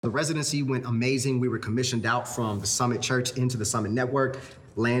The residency went amazing. We were commissioned out from the Summit Church into the Summit Network,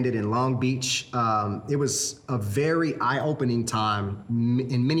 landed in Long Beach. It was a very eye-opening time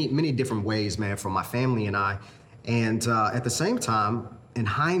in many different ways, man, for my family and I. And at the same time, in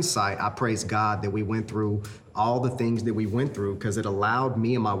hindsight, I praise God that we went through all the things that we went through because it allowed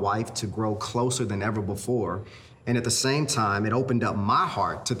me and my wife to grow closer than ever before. And at the same time, it opened up my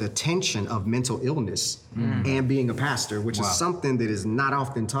heart to the tension of mental illness and being a pastor, which is something that is not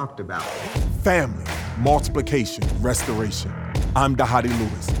often talked about. Family, multiplication, restoration. I'm Dahadi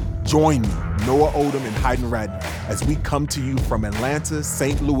Lewis. Join me, Noah Oldham and Hayden Radner, as we come to you from Atlanta,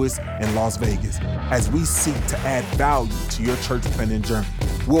 St. Louis, and Las Vegas, as we seek to add value to your church planting journey.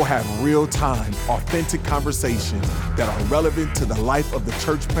 We'll have real-time, authentic conversations that are relevant to the life of the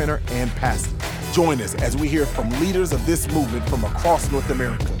church planter and pastor. Join us as we hear from leaders of this movement from across North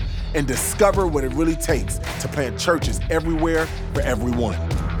America and discover what it really takes to plant churches everywhere for everyone.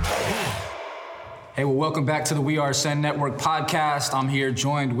 Hey, well, welcome back to the We Are Ascend Network podcast. I'm here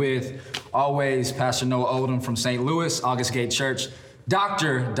joined with, always, Pastor Noah Oldham from St. Louis, August Gate Church,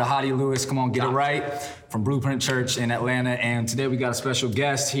 Dr. Dahadi Lewis, come on, get it right, from Blueprint Church in Atlanta. And today we got a special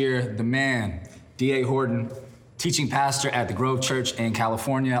guest here, the man, D.A. Horton, teaching pastor at the Grove Church in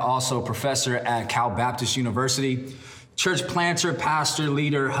California, also professor at Cal Baptist University, church planter, pastor,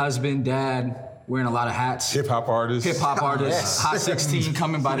 leader, husband, dad, wearing a lot of hats. Hip-hop artist. Yes. Hot 16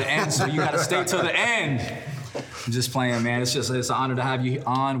 coming by the end, so you gotta stay till the end. I'm just playing, man. It's an honor to have you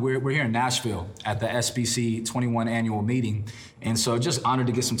on. We're here in Nashville at the SBC 21 annual meeting. And so just honored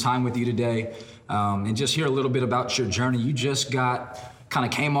to get some time with you today and just hear a little bit about your journey. You just kind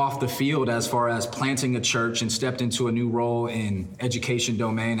of came off the field as far as planting a church and stepped into a new role in education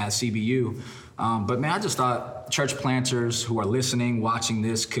domain at CBU. But man, I just thought church planters who are listening, watching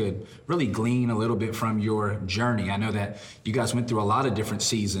this could really glean a little bit from your journey. I know that you guys went through a lot of different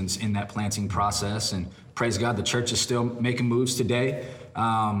seasons in that planting process, and praise God, the church is still making moves today.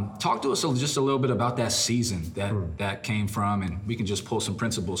 Talk to us just a little bit about that season that came from, and we can just pull some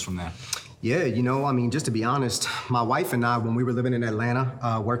principles from that. Yeah, just to be honest, my wife and I, when we were living in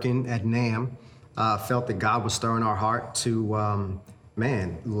Atlanta, working at NAM, felt that God was stirring our heart to,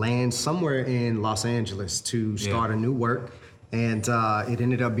 land somewhere in Los Angeles to start a new work. And it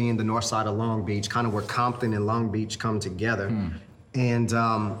ended up being the north side of Long Beach, kind of where Compton and Long Beach come together. And,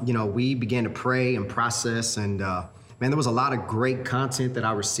 we began to pray and process. And, there was a lot of great content that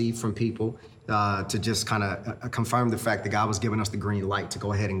I received from people to just kind of confirm the fact that God was giving us the green light to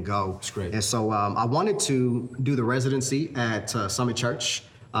go ahead and go. That's great. And so I wanted to do the residency at Summit Church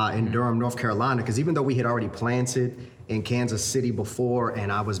in Durham, North Carolina, because even though we had already planted in Kansas City before,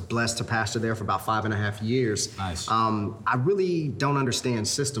 and I was blessed to pastor there for about 5.5 years, nice. I really don't understand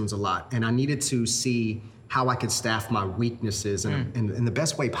systems a lot, and I needed to see how I could staff my weaknesses in the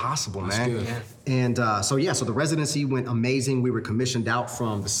best way possible, That's man. Good. And so the residency went amazing. We were commissioned out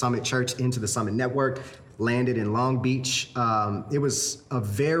from the Summit Church into the Summit Network, landed in Long Beach. It was a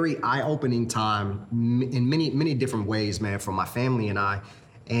very eye-opening time in many different ways, man, for my family and I.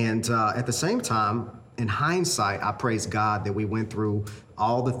 And at the same time, in hindsight, I praise God that we went through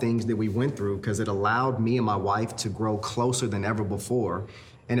all the things that we went through because it allowed me and my wife to grow closer than ever before.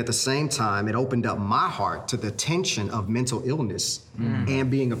 And at the same time, it opened up my heart to the tension of mental illness and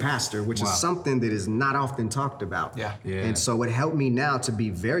being a pastor, which is something that is not often talked about. Yeah. And so it helped me now to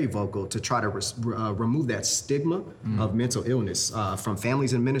be very vocal to try to remove that stigma of mental illness from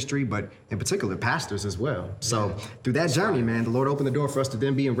families in ministry, but in particular pastors as well. So through that journey, man, the Lord opened the door for us to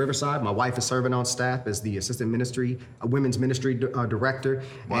then be in Riverside. My wife is serving on staff as the assistant ministry, women's ministry director.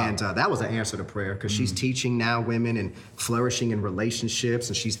 And that was an answer to prayer because she's teaching now women and flourishing in relationships,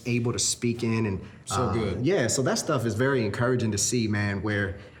 and she's able to speak in and so good. Yeah, so that stuff is very encouraging to see, man,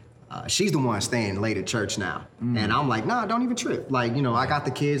 where she's the one staying late at church now. And I'm like, nah, don't even trip. Like, I got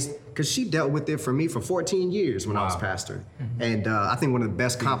the kids, because she dealt with it for me for 14 years when I was pastor. And I think one of the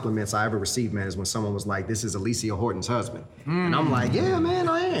best compliments I ever received, man, is when someone was like, this is Alicia Horton's husband. And I'm like, yeah, man,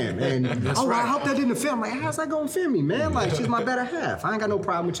 I am. And I hope that didn't offend. I'm like, how's that gonna offend me, man? Like, she's my better half. I ain't got no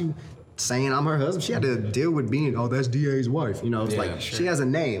problem with you saying I'm her husband. She had to deal with being, that's DA's wife. It's she has a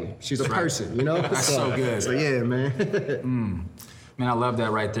name. She's a person, That's so good. So yeah, man. Man, I love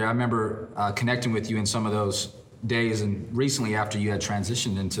that right there. I remember connecting with you in some of those days, and recently after you had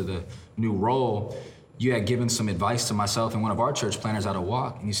transitioned into the new role, you had given some advice to myself and one of our church planners at a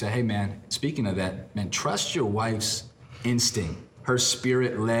walk, and you said, hey man, speaking of that, man, trust your wife's instinct, her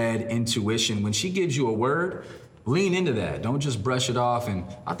spirit-led intuition. When she gives you a word, lean into that. Don't just brush it off. And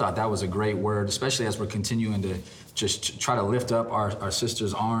I thought that was a great word, especially as we're continuing to just try to lift up our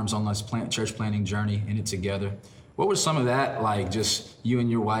sisters' arms on this church planting journey in it together. What was some of that like, just you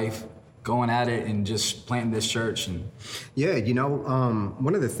and your wife going at it and just planting this church? And Yeah,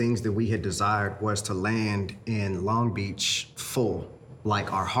 one of the things that we had desired was to land in Long Beach full,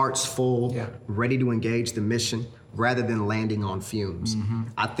 like our hearts full, ready to engage the mission, rather than landing on fumes.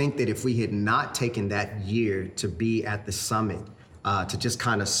 I think that if we had not taken that year to be at the summit, to just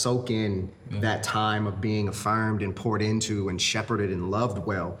kind of soak in that time of being affirmed and poured into and shepherded and loved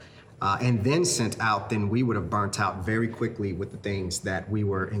well, and then sent out, then we would have burnt out very quickly with the things that we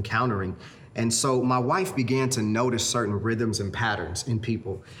were encountering. And so my wife began to notice certain rhythms and patterns in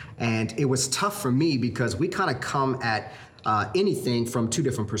people. And it was tough for me because we kind of come at anything from two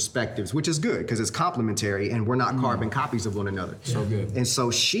different perspectives, which is good because it's complementary and we're not carbon copies of one another. So good. And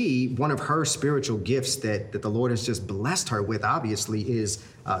so one of her spiritual gifts that the Lord has just blessed her with, obviously, is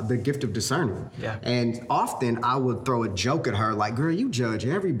the gift of discernment. Yeah. And often I would throw a joke at her like, girl, you judge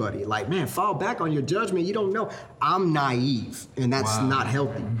everybody. Like, man, fall back on your judgment. You don't know. I'm naive, and that's not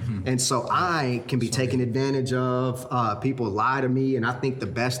healthy. And so I can be taken advantage of. People lie to me, and I think the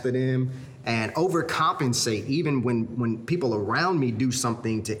best of them. And overcompensate, even when people around me do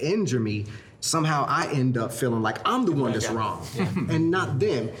something to injure me, somehow I end up feeling like I'm the one that's wrong and not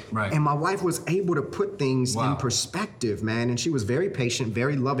them. Right. And my wife was able to put things in perspective, man. And she was very patient,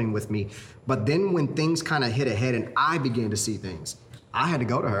 very loving with me. But then when things kind of hit ahead and I began to see things, I had to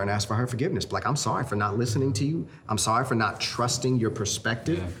go to her and ask for her forgiveness. Like, I'm sorry for not listening to you. I'm sorry for not trusting your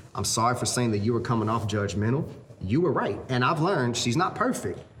perspective. Yeah. I'm sorry for saying that you were coming off judgmental. You were right. And I've learned she's not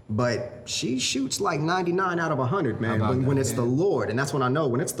perfect, but she shoots like 99 out of 100, man, when it's the Lord. And that's when I know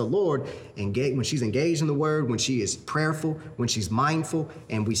when it's the Lord, when she's engaged in the word, when she is prayerful, when she's mindful,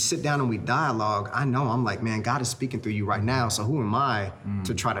 and we sit down and we dialogue, I know I'm like, man, God is speaking through you right now. So who am I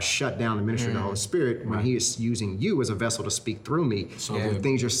to try to shut down the ministry of the Holy Spirit when he is using you as a vessel to speak through me? So and the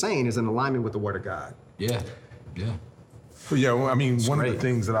things you're saying is in alignment with the word of God. yeah. But yeah, well, I mean, one of great. the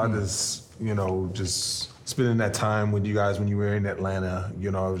things that I just spending that time with you guys when you were in Atlanta,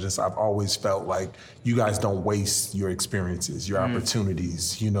 I've always felt like you guys don't waste your experiences, your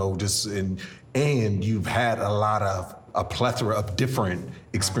opportunities, and you've had a plethora of different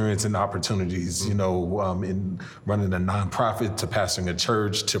experience and opportunities, in running a nonprofit to pastoring a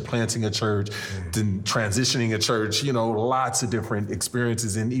church to planting a church, then transitioning a church, lots of different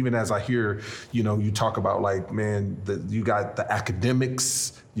experiences. And even as I hear, you talk about like, man, you got the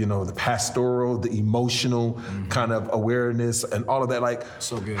academics, the pastoral, the emotional kind of awareness and all of that. Like,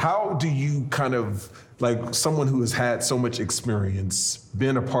 So good. How do you kind of, like someone who has had so much experience,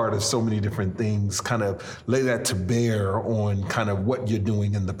 been a part of so many different things, kind of lay that to bear on kind of what you're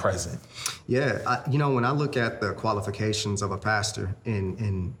doing in the present? Yeah, when I look at the qualifications of a pastor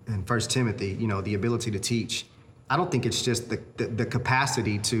in 1 Timothy, the ability to teach, I don't think it's just the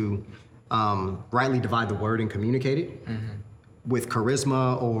capacity to rightly divide the word and communicate it with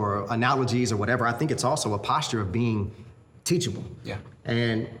charisma or analogies or whatever. I think it's also a posture of being teachable. Yeah.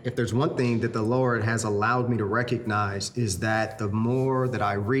 And if there's one thing that the Lord has allowed me to recognize is that the more that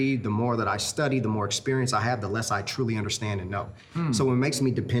I read, the more that I study, the more experience I have, the less I truly understand and know. So it makes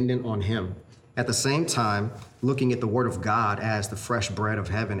me dependent on him. At the same time, looking at the word of God as the fresh bread of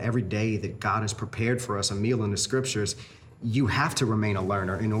heaven, every day that God has prepared for us, a meal in the scriptures, you have to remain a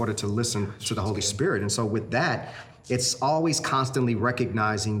learner in order to listen to the Holy Spirit. And so with that, it's always constantly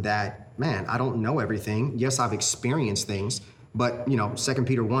recognizing that, man, I don't know everything. Yes, I've experienced things, but 2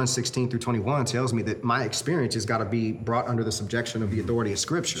 Peter 1:16-21 tells me that my experience has got to be brought under the subjection of the authority of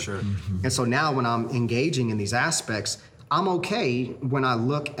Scripture. Sure. And so now when I'm engaging in these aspects, I'm okay when I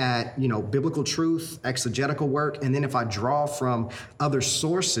look at, biblical truth, exegetical work, and then if I draw from other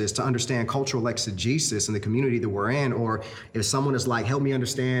sources to understand cultural exegesis in the community that we're in, or if someone is like, help me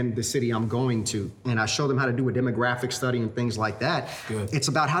understand the city I'm going to, and I show them how to do a demographic study and things like that. Good. It's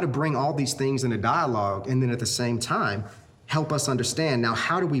about how to bring all these things into dialogue, and then at the same time, help us understand, now,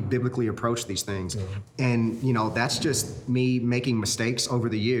 how do we biblically approach these things? And, that's just me making mistakes over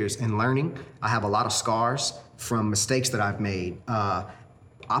the years and learning. I have a lot of scars from mistakes that I've made,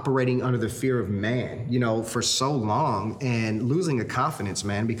 operating under the fear of man, for so long and losing a confidence,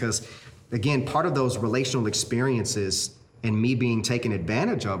 man, because again, part of those relational experiences and me being taken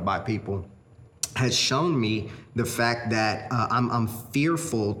advantage of by people has shown me the fact that I'm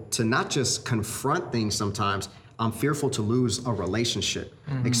fearful to not just confront things sometimes, I'm fearful to lose a relationship,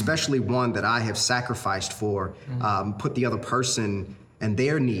 especially one that I have sacrificed for, put the other person and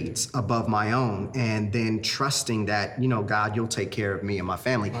their needs above my own, and then trusting that, God, you'll take care of me and my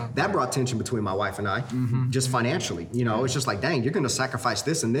family. Wow. That brought tension between my wife and I, just financially. It's just like, dang, you're going to sacrifice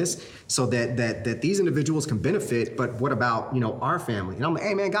this and this so that these individuals can benefit, but what about, our family? And I'm like,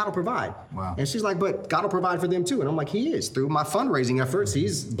 hey, man, God will provide. Wow. And she's like, but God will provide for them too. And I'm like, he is. Through my fundraising efforts,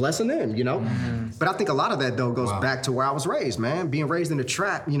 he's blessing them, But I think a lot of that, though, goes back to where I was raised, man. Being raised in a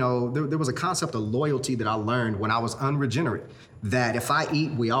trap, there was a concept of loyalty that I learned when I was unregenerate. That if I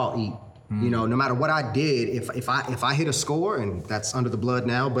eat, we all eat. No matter what I did, if I hit a score, and that's under the blood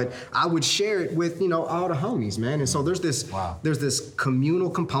now, but I would share it with all the homies, man. And so there's this communal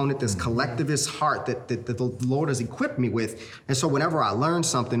component, this collectivist heart that the Lord has equipped me with. And so whenever I learn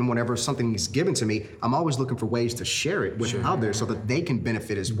something, whenever something is given to me, I'm always looking for ways to share it with others so that they can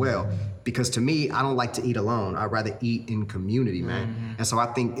benefit as well. Because to me, I don't like to eat alone. I'd rather eat in community, man. And so I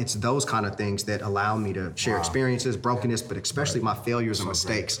think it's those kind of things that allow me to share experiences, brokenness, but especially my failures and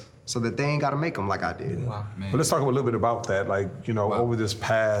mistakes. So that they ain't got to make them like I did. Wow. But let's talk a little bit about that. Like, over this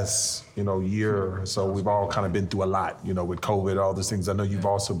past, year or so, we've all kind of been through a lot, with COVID, all those things. I know you've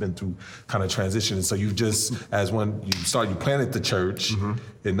also been through kind of transition. And so you just, you planted the church,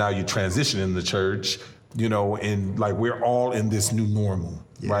 and now you transition in the church, and like we're all in this new normal,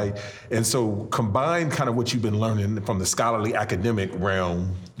 right? And so combine kind of what you've been learning from the scholarly academic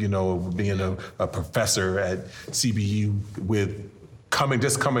realm, being a professor at CBU with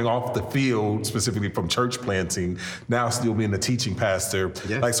coming off the field, specifically from church planting, now still being a teaching pastor.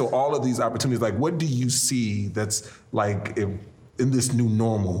 Yeah. Like, so all of these opportunities, like, what do you see that's like in this new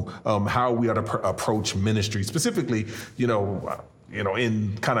normal, how we ought to approach ministry, specifically,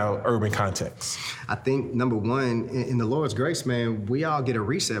 in kind of urban context? I think, number one, in the Lord's grace, man, we all get a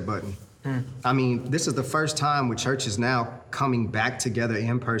reset button. I mean, this is the first time with churches now coming back together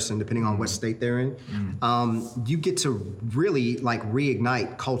in person, depending on what state they're in. You get to really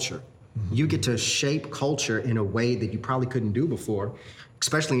reignite culture. You get to shape culture in a way that you probably couldn't do before,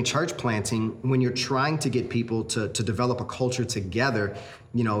 especially in church planting, when you're trying to get people to develop a culture together.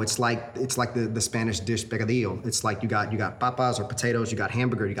 It's like the Spanish dish picadillo. It's like you got papas or potatoes, you got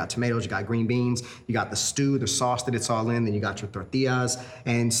hamburger, you got tomatoes, you got green beans, you got the stew, the sauce that it's all in, then you got your tortillas.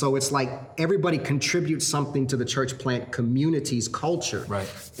 And so it's like everybody contributes something to the church plant community's culture. Right.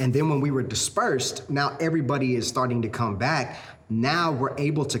 And then when we were dispersed, now everybody is starting to come back. Now we're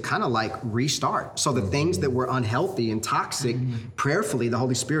able to kind of restart. So the things that were unhealthy and toxic, prayerfully, the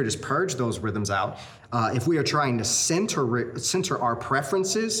Holy Spirit has purged those rhythms out. If we are trying to center our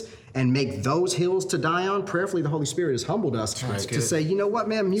preferences and make those hills to die on, prayerfully, the Holy Spirit has humbled us to say, you know what,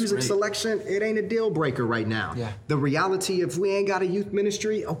 man, music selection, it ain't a deal breaker right now. Yeah. The reality, if we ain't got a youth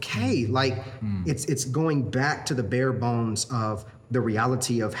ministry, okay, it's going back to the bare bones of the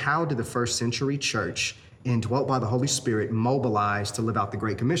reality of how did the first century church, indwelt by the Holy Spirit, mobilized to live out the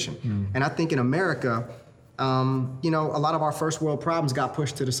Great Commission. And I think in America, a lot of our first world problems got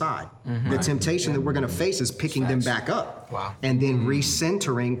pushed to the side. The temptation that we're going to face is picking them back up. Wow. And then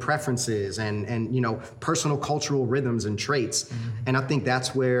recentering preferences and personal cultural rhythms and traits. And I think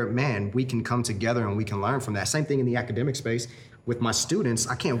that's where, man, we can come together and we can learn from that. Same thing in the academic space with my students.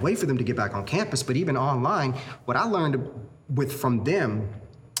 I can't wait for them to get back on campus, but even online, what I learned from them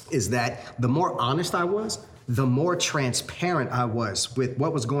is that the more honest I was, the more transparent I was with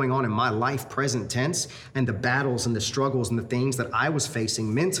what was going on in my life, present tense, and the battles and the struggles and the things that I was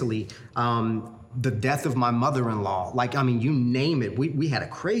facing mentally. The death of my mother-in-law, you name it. We had a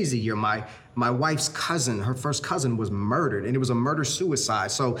crazy year. My wife's cousin, her first cousin, was murdered, and it was a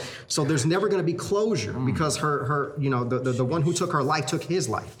murder-suicide. So there's never going to be closure because her the one who took her life took his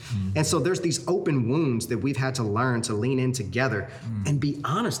life. And so there's these open wounds that we've had to learn to lean in together and be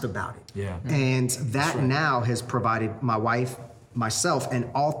honest about it. Yeah. And that now has provided my wife, myself, and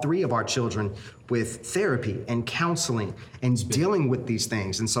all three of our children with therapy and counseling and dealing with these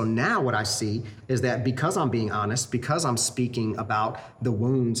things. And so now what I see is that because I'm being honest, because I'm speaking about the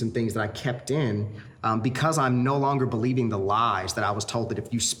wounds and things that I kept in, because I'm no longer believing the lies that I was told that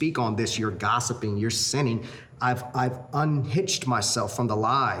if you speak on this, you're gossiping, you're sinning. I've unhitched myself from the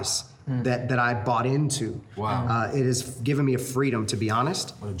lies that I bought into. Wow. It has given me a freedom to be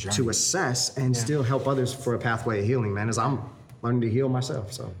honest, to assess, and still help others for a pathway of healing, man, as I'm learning to heal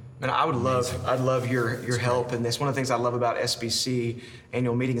myself. So And I'd love your help in this. One of the things I love about SBC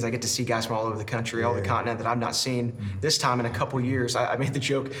annual meetings, I get to see guys from all over the country, all the continent that I've not seen this time in a couple years. I made the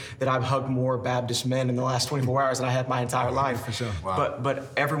joke that I've hugged more Baptist men in the last 24 hours than I have my entire life. For sure. Wow. But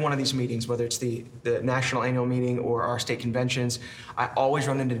every one of these meetings, whether it's the national annual meeting or our state conventions, I always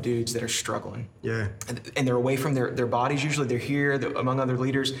run into dudes that are struggling. Yeah. And they're away from their bodies. Usually they're here among other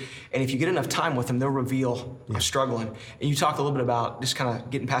leaders. And if you get enough time with them, they'll reveal I'm struggling. And you talked a little bit about just kind of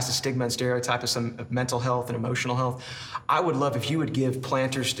getting past the stigma and stereotype of some mental health and emotional health. I would love if you would give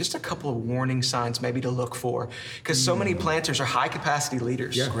planters just a couple of warning signs maybe to look for. Because so many planters are high capacity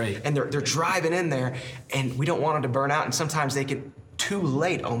leaders. Yeah. Great. And they're driving in there, and we don't want them to burn out. And sometimes they get too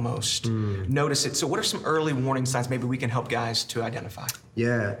late almost notice it. So what are some early warning signs maybe we can help guys to identify?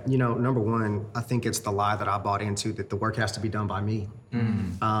 Yeah, number one, I think it's the lie that I bought into, that the work has to be done by me.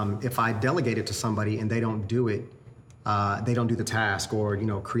 If I delegate it to somebody and they don't do it, they don't do the task, or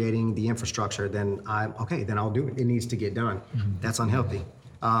creating the infrastructure, then I'll do it. It needs to get done. That's unhealthy.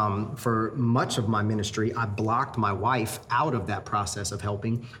 For much of my ministry, I blocked my wife out of that process of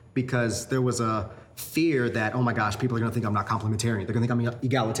helping because there was a fear that, oh my gosh, people are gonna think I'm not complementarian. They're gonna think I'm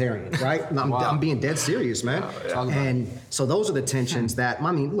egalitarian, right? And I'm being dead serious, man. And so those are the tensions that,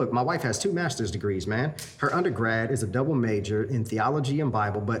 look, my wife has 2 master's degrees, man. Her undergrad is a double major in theology and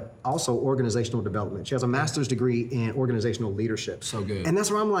Bible, but also organizational development. She has a master's degree in organizational leadership. So good. And that's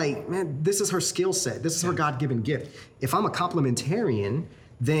where I'm like, man, this is her skill set. This is her God-given gift. If I'm a complementarian,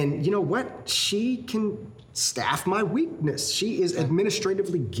 then you know what? She can staff my weakness. She is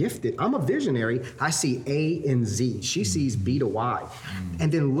administratively gifted. I'm a visionary. I see A and Z. She sees B to Y.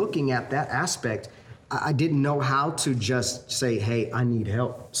 And then looking at that aspect, I didn't know how to just say, hey, I need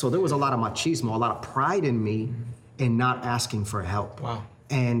help. So there was a lot of machismo, a lot of pride in me in not asking for help. Wow.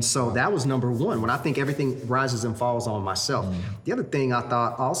 And so that was number one, when I think everything rises and falls on myself. The other thing I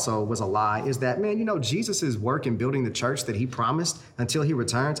thought also was a lie is that, man, Jesus' work in building the church that he promised until he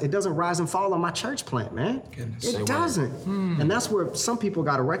returns, it doesn't rise and fall on my church plant, man. Goodness. It doesn't. And that's where some people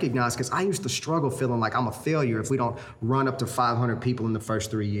got to recognize, because I used to struggle feeling like I'm a failure if we don't run up to 500 people in the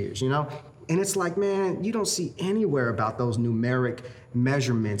first 3 years, And it's like, man, you don't see anywhere about those numeric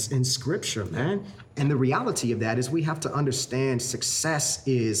measurements in scripture, man. And the reality of that is we have to understand success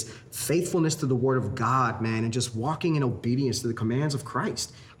is faithfulness to the word of God, man, and just walking in obedience to the commands of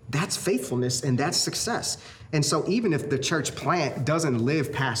Christ. That's faithfulness and that's success. And so even if the church plant doesn't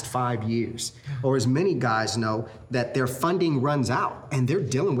live past 5 years, or as many guys know that their funding runs out and they're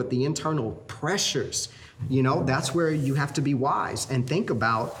dealing with the internal pressures, that's where you have to be wise and think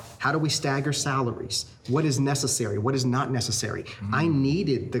about, how do we stagger salaries? What is necessary? What is not necessary? I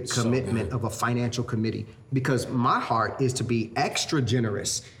needed the commitment of a financial committee because my heart is to be extra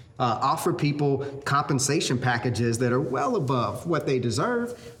generous, offer people compensation packages that are well above what they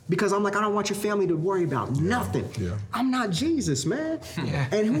deserve, because I'm like, I don't want your family to worry about nothing. Yeah. I'm not Jesus, man.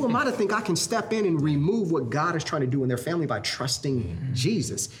 And who am I to think I can step in and remove what God is trying to do in their family by trusting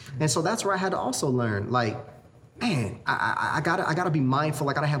Jesus? And so that's where I had to also learn, like, man, I gotta be mindful.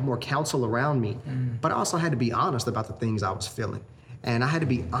 I gotta have more counsel around me. But I also had to be honest about the things I was feeling. And I had to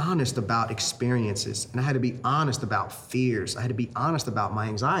be honest about experiences. And I had to be honest about fears. I had to be honest about my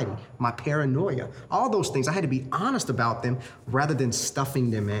anxiety, my paranoia, all those things. I had to be honest about them rather than stuffing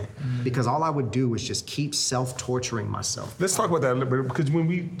them in. Because all I would do was just keep self-torturing myself. Let's talk about that a little bit, because when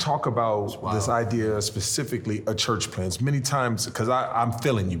we talk about this idea specifically of church plans, many times, because I'm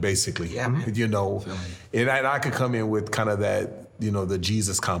feeling you basically, and I could come in with kind of that, the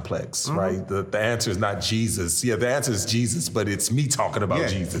Jesus complex, right? The answer is not Jesus. Yeah, the answer is Jesus, but it's me talking about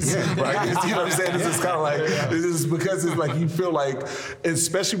Jesus, right? It's, you know what I'm saying? This is kind of like, this is because it's like you feel like,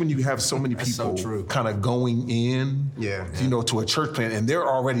 especially when you have so many people kind of going in, to a church plant, and they're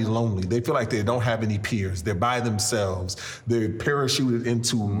already lonely. They feel like they don't have any peers. They're by themselves. They're parachuted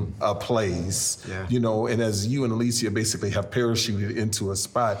into a place, and as you and Alicia basically have parachuted into a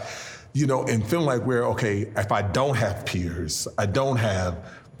spot, and feeling like if I don't have peers, I don't have,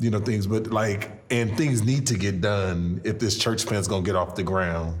 things, but and things need to get done if this church plan's gonna get off the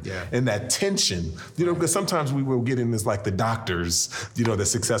ground. Yeah. And that tension, because sometimes we will get in this, like the doctors, the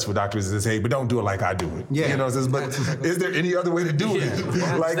successful doctors that say, hey, but don't do it like I do it. Yeah. But is there any other way to do it?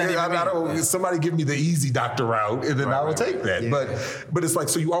 I don't, somebody give me the easy doctor route and then I will take that. Yeah. But it's like,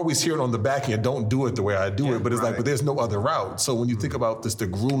 so you always hear it on the back end, don't do it the way I do it, but it's like, but there's no other route. So when you think about this, the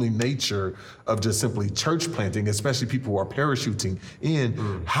grueling nature of just simply church planting, especially people who are parachuting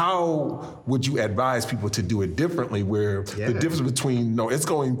in, how would you advise people to do it differently, where the difference between, it's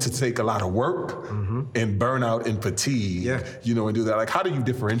going to take a lot of work, and burnout and fatigue, you know, and do that. Like, how do you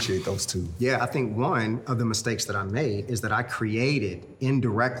differentiate those two? Yeah, I think one of the mistakes that I made is that I created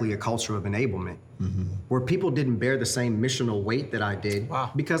indirectly a culture of enablement where people didn't bear the same missional weight that I did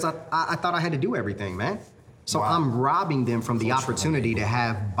because I thought I had to do everything, man. So I'm robbing them from the opportunity to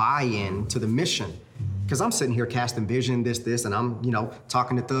have buy-in to the mission. Because I'm sitting here casting vision, this, and I'm, you know,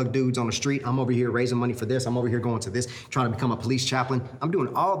 talking to thug dudes on the street. I'm over here raising money for this. I'm over here going to this, trying to become a police chaplain. I'm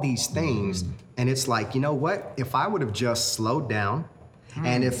doing all these things. And it's like, you know what? If I would have just slowed down,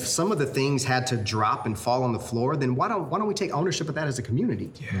 and if some of the things had to drop and fall on the floor, then why don't we take ownership of that as a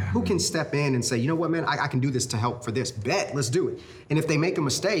community? Who can step in and say, you know what, man, I can do this to help for this. Bet, let's do it. And if they make a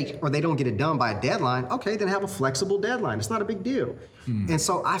mistake or they don't get it done by a deadline, okay, then have a flexible deadline. It's not a big deal. And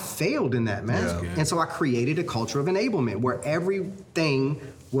so I failed in that, man. And so I created a culture of enablement where everything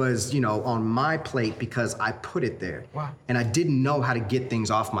was, you know, on my plate because I put it there. And I didn't know how to get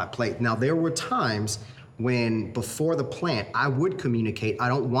things off my plate. Now, there were times when before the plant, I would communicate, I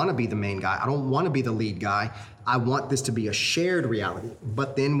don't want to be the main guy. I don't want to be the lead guy. I want this to be a shared reality.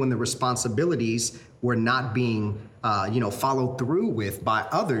 But then when the responsibilities were not being, followed through with by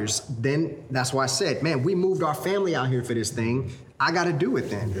others, then that's why I said, man, we moved our family out here for this thing. I got to do it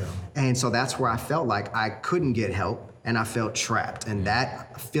then. And so that's where I felt like I couldn't get help and I felt trapped. And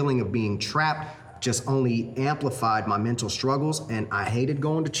that feeling of being trapped just only amplified my mental struggles, and I hated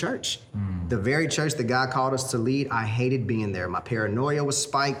going to church. The very church that God called us to lead, I hated being there. My paranoia was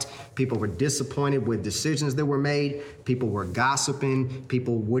spiked. People were disappointed with decisions that were made. People were gossiping.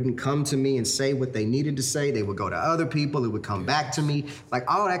 People wouldn't come to me and say what they needed to say. They would go to other people. It would come back to me. Like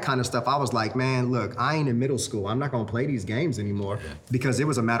all that kind of stuff. I was like, man, look, I ain't in middle school. I'm not gonna play these games anymore because it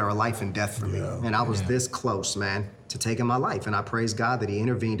was a matter of life and death for me. And I was this close, man, to taking my life. And I praise God that he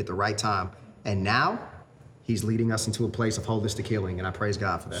intervened at the right time. And now, he's leading us into a place of holistic healing, and I praise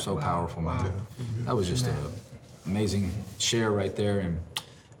God for that. So powerful, man. That was just an amazing share right there. And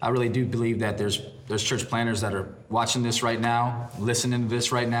I really do believe that there's church planners that are watching this right now, listening to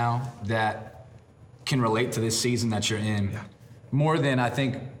this right now, that can relate to this season that you're in more than I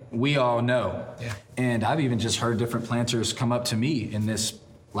think we all know. And I've even just heard different planters come up to me in this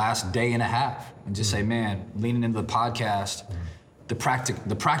last day and a half and just say, man, leaning into the podcast, the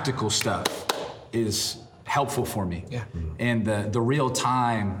practical stuff is helpful for me. And the real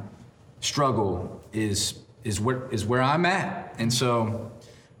time struggle is where I'm at. And so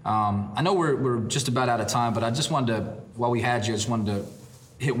I know we're just about out of time, but I just wanted to, while we had you, I just wanted to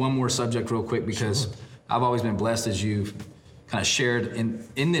hit one more subject real quick because I've always been blessed as you've kind of shared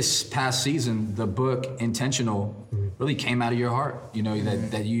in this past season, the book Intentional really came out of your heart. You know,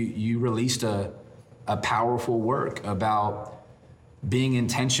 that you released a powerful work about being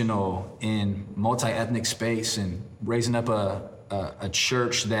intentional in multi-ethnic space and raising up a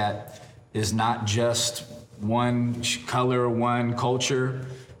church that is not just one color, one culture,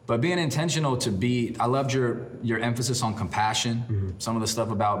 but being intentional to be, I loved your emphasis on compassion, some of the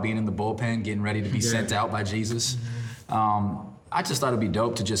stuff about being in the bullpen, getting ready to be sent out by Jesus. I just thought it'd be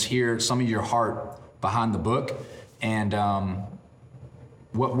dope to just hear some of your heart behind the book and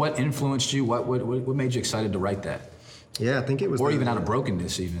what influenced you, what made you excited to write that? Yeah, I think it was. Or even out of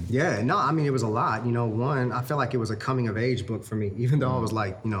brokenness, even. Yeah, no, I mean, it was a lot. You know, one, I felt like it was a coming of age book for me, even though I was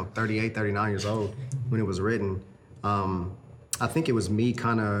like, 38, 39 years old when it was written. I think it was me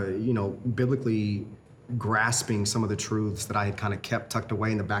kind of, biblically grasping some of the truths that I had kind of kept tucked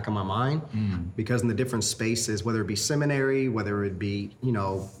away in the back of my mind. Because in the different spaces, whether it be seminary, whether it be,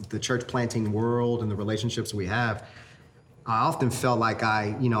 the church planting world and the relationships we have, I often felt like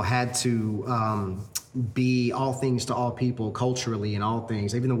I, had to be all things to all people culturally and all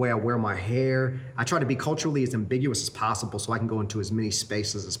things. Even the way I wear my hair, I try to be culturally as ambiguous as possible so I can go into as many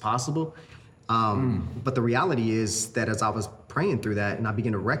spaces as possible. But the reality is that as I was praying through that and I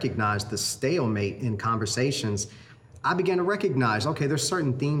began to recognize the stalemate in conversations, I began to recognize, okay, there's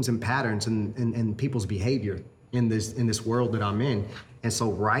certain themes and patterns in people's behavior in this world that I'm in. And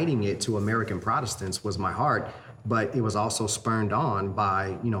so writing it to American Protestants was my heart. But it was also spurred on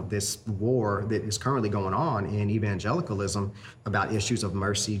by, this war that is currently going on in evangelicalism about issues of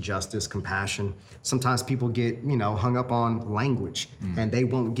mercy, justice, compassion. Sometimes people get, hung up on language and they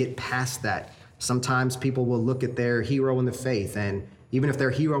won't get past that. Sometimes people will look at their hero in the faith and even if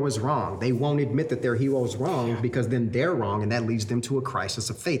their hero is wrong, they won't admit that their hero is wrong because then they're wrong and that leads them to a crisis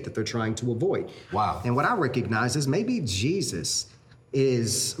of faith that they're trying to avoid. Wow. And what I recognize is maybe Jesus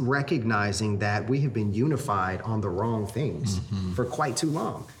is recognizing that we have been unified on the wrong things for quite too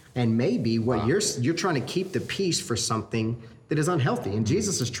long. And maybe what you're trying to keep the peace for something that is unhealthy. And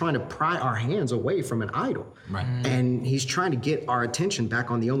Jesus is trying to pry our hands away from an idol. Right. And he's trying to get our attention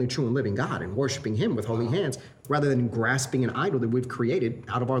back on the only true and living God and worshiping him with holy hands rather than grasping an idol that we've created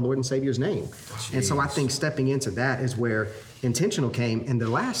out of our Lord and Savior's name. And so I think stepping into that is where intentional came. And the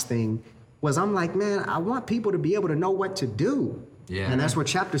last thing was I'm like, man, I want people to be able to know what to do. Yeah. And that's where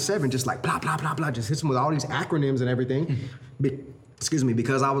chapter 7 just like blah, blah, blah, blah, just hits them with all these acronyms and everything.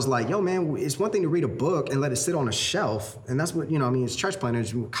 Because I was like, yo, man, it's one thing to read a book and let it sit on a shelf. And that's what, as church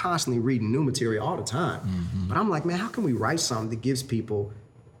planners, we're constantly reading new material all the time. But I'm like, man, how can we write something that gives people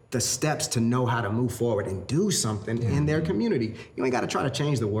the steps to know how to move forward and do something in their community? You ain't got to try to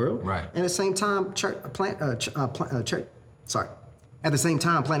change the world. Right. And at the same time, at the same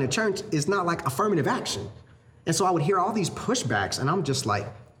time, planting a church is not like affirmative action. And so I would hear all these pushbacks, and I'm just like,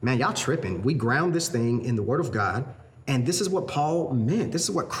 man, y'all tripping. We ground this thing in the Word of God, and this is what Paul meant. This is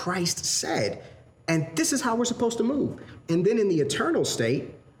what Christ said, and this is how we're supposed to move. And then in the eternal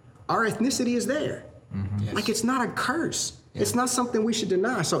state, our ethnicity is there. Yes. Like, it's not a curse. Yeah. It's not something we should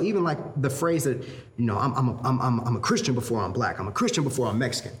deny. So even like the phrase that, I'm a Christian before I'm black. I'm a Christian before I'm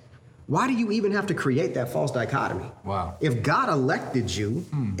Mexican. Why do you even have to create that false dichotomy? Wow. If God elected you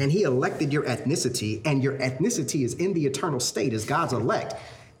and he elected your ethnicity and your ethnicity is in the eternal state as God's elect,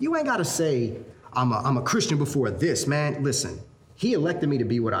 you ain't got to say, I'm a Christian before this, man. Listen, he elected me to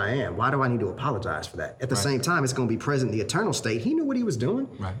be what I am. Why do I need to apologize for that? At the same time, it's going to be present in the eternal state. He knew what he was doing.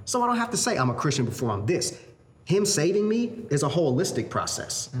 Right. So I don't have to say I'm a Christian before I'm this. Him saving me is a holistic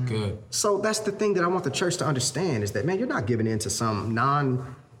process. Good. So that's the thing that I want the church to understand is that, man, you're not giving in to some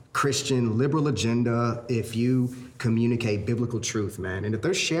non-Christian liberal agenda if you communicate biblical truth, man. And if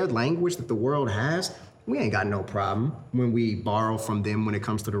there's shared language that the world has, we ain't got no problem when we borrow from them when it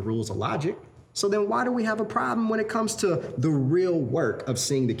comes to the rules of logic. So then why do we have a problem when it comes to the real work of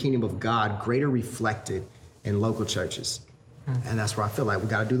seeing the kingdom of God greater reflected in local churches? And that's where I feel like we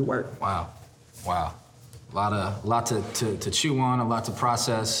got to do the work. Wow. A lot to chew on, a lot to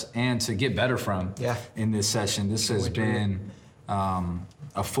process, and to get better from in this session. This has been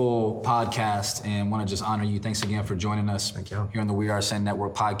a full podcast, and want to just honor you. Thanks again for joining us here on the We Are Send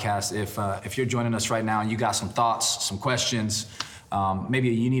Network podcast. If you're joining us right now and you got some thoughts, some questions, maybe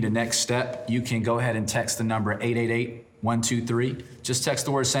you need a next step, you can go ahead and text the number 888-123. Just text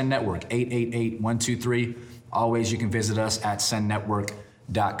the word Send Network, 888-123. Always, you can visit us at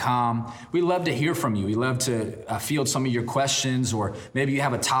sendnetwork.com. We love to hear from you. We love to field some of your questions, or maybe you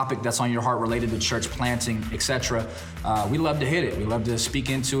have a topic that's on your heart related to church planting, etc. We love to hit it. We love to speak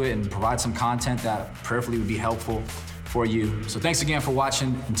into it and provide some content that prayerfully would be helpful for you. So thanks again for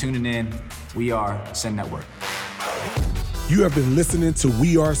watching and tuning in. We are Send Network. You have been listening to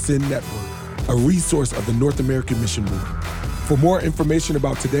We Are Send Network, a resource of the North American Mission Board. For more information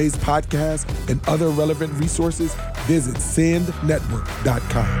about today's podcast and other relevant resources, visit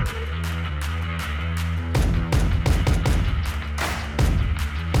sendnetwork.com.